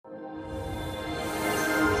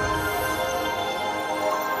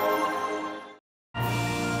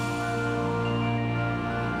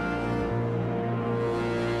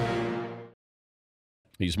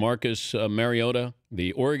He's Marcus Mariota,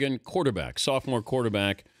 the Oregon quarterback, sophomore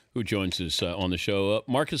quarterback, who joins us on the show.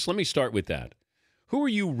 Marcus, let me start with that. Who are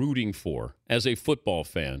you rooting for as a football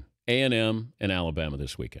fan, A&M and Alabama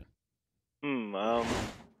this weekend? Well,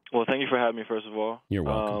 thank you for having me, first of all. You're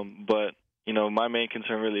welcome. But, my main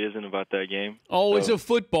concern really isn't about that game. Oh, as a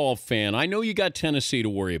football fan, I know you got Tennessee to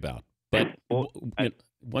worry about. But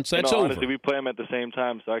once that's over. Honestly, we play them at the same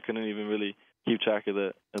time, so I couldn't even really keep track of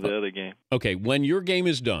the other game. Okay, when your game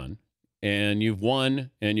is done and you've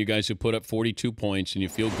won and you guys have put up 42 points and you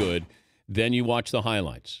feel good, then you watch the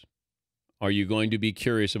highlights. Are you going to be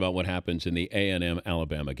curious about what happens in the A&M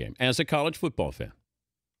Alabama game as a college football fan?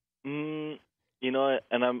 And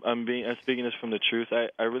I'm speaking this from the truth. I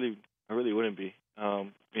really wouldn't be.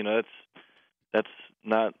 That's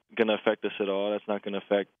not going to affect us at all. That's not going to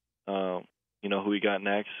affect who we got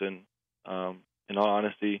next. And in all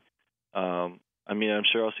honesty, I'm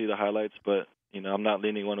sure I'll see the highlights, but I'm not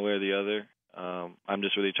leaning one way or the other. I'm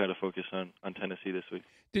just really trying to focus on Tennessee this week.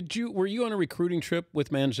 Were you on a recruiting trip with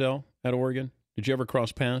Manziel at Oregon? Did you ever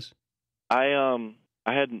cross paths?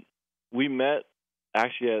 We met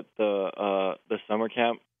actually at the summer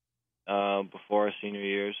camp before our senior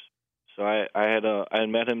years. So I had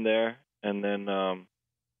met him there, and then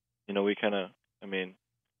we kind of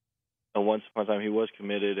once upon a time he was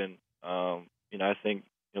committed, and I think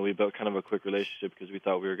we built kind of a quick relationship because we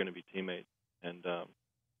thought we were going to be teammates, and that's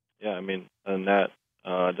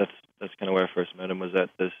kind of where I first met him, was at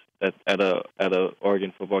a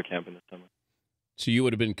Oregon football camp in the summer. So you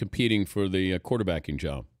would have been competing for the quarterbacking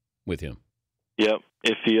job with him. Yep,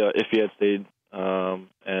 if he had stayed and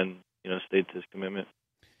stayed to his commitment.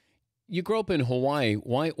 You grew up in Hawaii.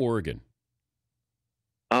 Why Oregon?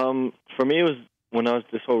 For me, it was when I was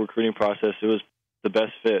this whole recruiting process. It was the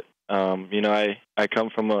best fit. I come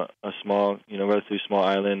from a small, relatively small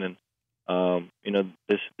island, and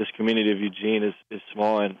this community of Eugene is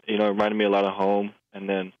small, and it reminded me a lot of home. And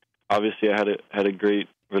then obviously I had a great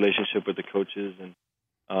relationship with the coaches, and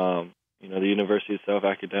the university itself,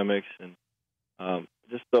 academics, and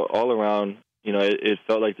just all around. It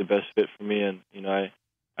felt like the best fit for me, and I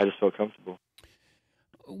just felt comfortable.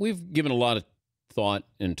 We've given a lot of thought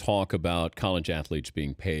and talk about college athletes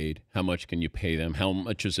being paid. How much can you pay them? How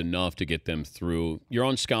much is enough to get them through? You're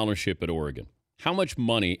on scholarship at Oregon. How much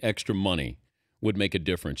money, extra money, would make a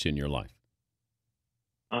difference in your life?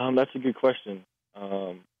 That's a good question.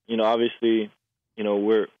 Obviously,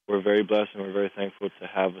 we're very blessed and we're very thankful to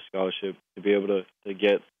have a scholarship, to be able to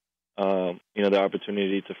get the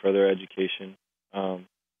opportunity to further education.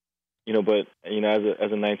 But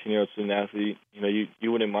as a 19-year-old student athlete,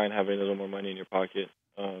 you wouldn't mind having a little more money in your pocket.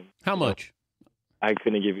 How much? I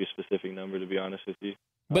couldn't give you a specific number, to be honest with you.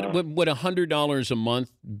 But would $100 a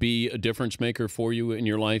month be a difference maker for you in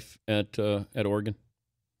your life at Oregon?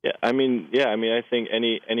 Yeah, I think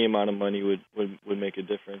any amount of money would make a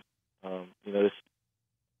difference.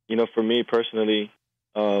 For me personally,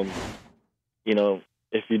 if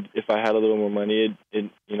I had a little more money, it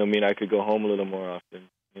mean I could go home a little more often.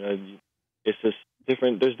 It's just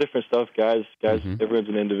different. There's different stuff, guys. Everyone's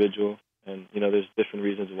an individual, and there's different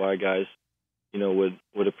reasons why guys,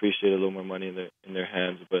 would appreciate a little more money in their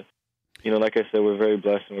hands. But like I said, we're very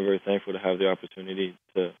blessed and we're very thankful to have the opportunity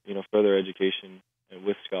to further education and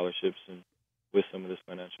with scholarships and with some of this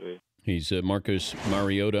financial aid. He's Marcus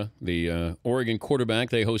Mariota, the Oregon quarterback.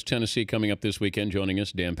 They host Tennessee coming up this weekend. Joining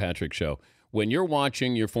us, Dan Patrick Show. When you're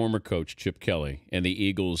watching your former coach Chip Kelly and the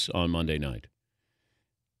Eagles on Monday night,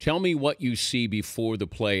 tell me what you see before the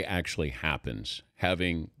play actually happens,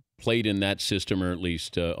 having played in that system, or at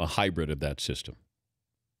least a hybrid of that system.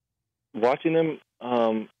 Watching them,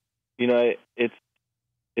 it's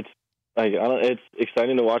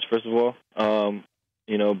exciting to watch. First of all,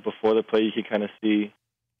 before the play, you can kind of see,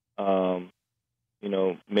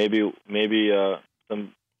 maybe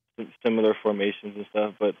some similar formations and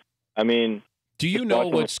stuff. But do you know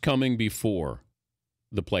what's coming before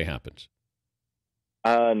the play happens?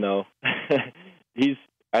 No.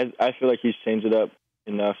 I feel like he's changed it up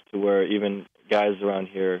enough to where even guys around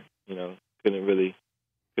here, couldn't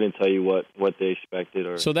tell you what they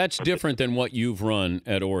expected. So that's different than what you've run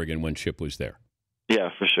at Oregon when Chip was there. Yeah,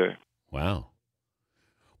 for sure. Wow.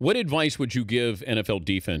 What advice would you give NFL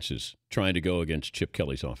defenses trying to go against Chip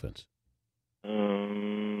Kelly's offense?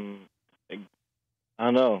 I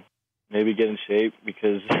don't know. Maybe get in shape,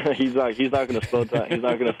 because he's not going to slow down. He's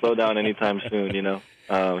not going to slow down anytime soon. He's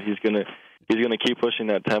gonna keep pushing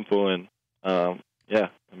that tempo, and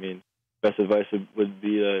best advice would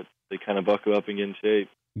be to kind of buckle up and get in shape.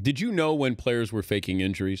 Did you know when players were faking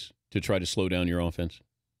injuries to try to slow down your offense?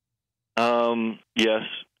 Yes.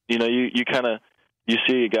 You you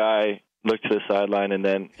see a guy look to the sideline, and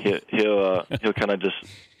then he'll kind of just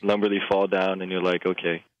lumberly fall down, and you're like,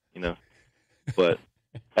 okay, But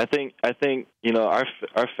I think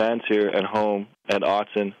our fans here at home at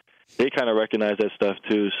Autzen, they kind of recognize that stuff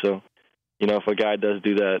too. So if a guy does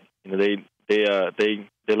do that, they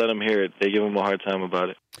let him hear it. They give him a hard time about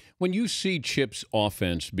it. When you see Chip's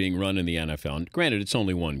offense being run in the NFL, and granted it's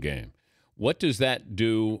only one game, what does that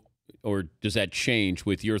do, or does that change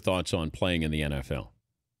with your thoughts on playing in the NFL?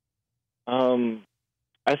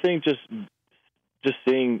 I think just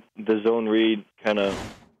seeing the zone read kind of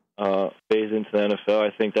phase into the NFL,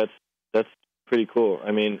 I think that's pretty cool.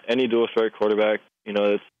 I mean, any dual threat quarterback,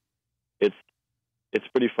 it's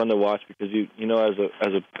pretty fun to watch because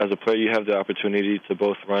as a player you have the opportunity to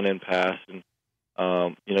both run and pass, and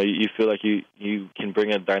you feel like you can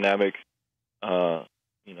bring a dynamic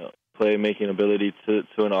play making ability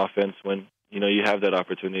to an offense when you have that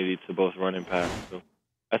opportunity to both run and pass. So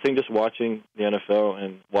I think just watching the NFL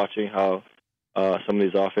and watching how some of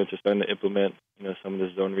these offenses are starting to implement some of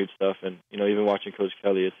this zone read stuff, and even watching Coach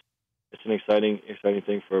Kelly, it's an exciting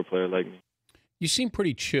thing for a player like me. You seem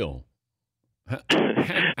pretty chill.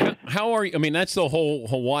 How are you? I mean, that's the whole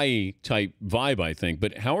Hawaii type vibe, I think.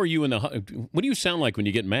 But how are you what do you sound like when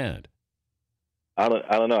you get mad? I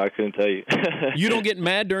don't know. I couldn't tell you. You don't get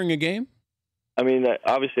mad during a game? I mean,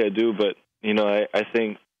 obviously I do, but I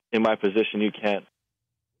think in my position you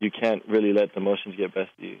can't really let the emotions get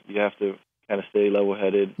best of you. You have to kind of stay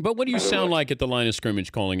level-headed. But what do you sound like at the line of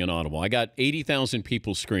scrimmage calling an audible? I got 80,000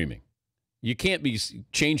 people screaming. You can't be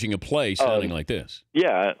changing a play sounding like this.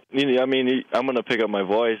 Yeah, I mean, I'm going to pick up my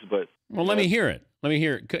voice, but well, let me hear it.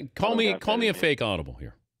 Call me a fake audible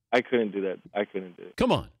here. I couldn't do that.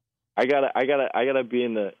 Come on. I gotta be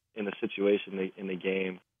in the situation in the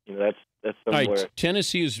game. That's somewhere. All right,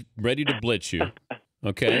 Tennessee is ready to blitz you.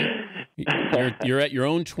 Okay, you're at your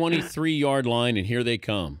own 23-yard line, and here they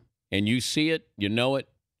come, and you see it, you know it,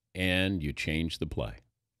 and you change the play.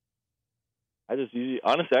 Honestly,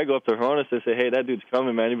 I go up to Hronis and say, "Hey, that dude's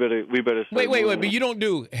coming, man. We better." Wait, but you don't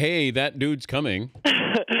do, "Hey, that dude's coming."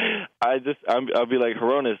 I'll be like,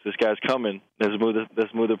 "Hronis, this guy's coming. Let's move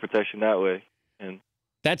the protection that way." And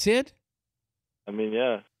that's it. I mean,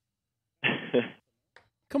 yeah.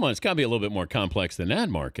 Come on, it's got to be a little bit more complex than that,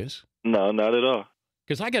 Marcus. No, not at all.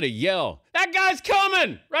 Because I got to yell, "That guy's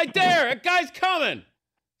coming! Right there! That guy's coming!"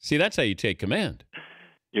 See, that's how you take command.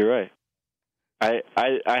 You're right. I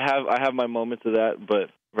have my moments of that, but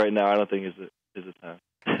right now I don't think is the time.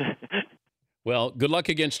 Well, good luck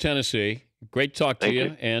against Tennessee. Great talk to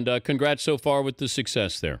you, and congrats so far with the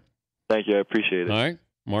success there. Thank you. I appreciate it. All right.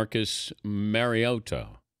 Marcus Mariota.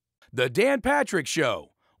 The Dan Patrick Show,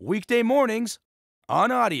 weekday mornings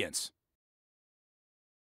on Audience.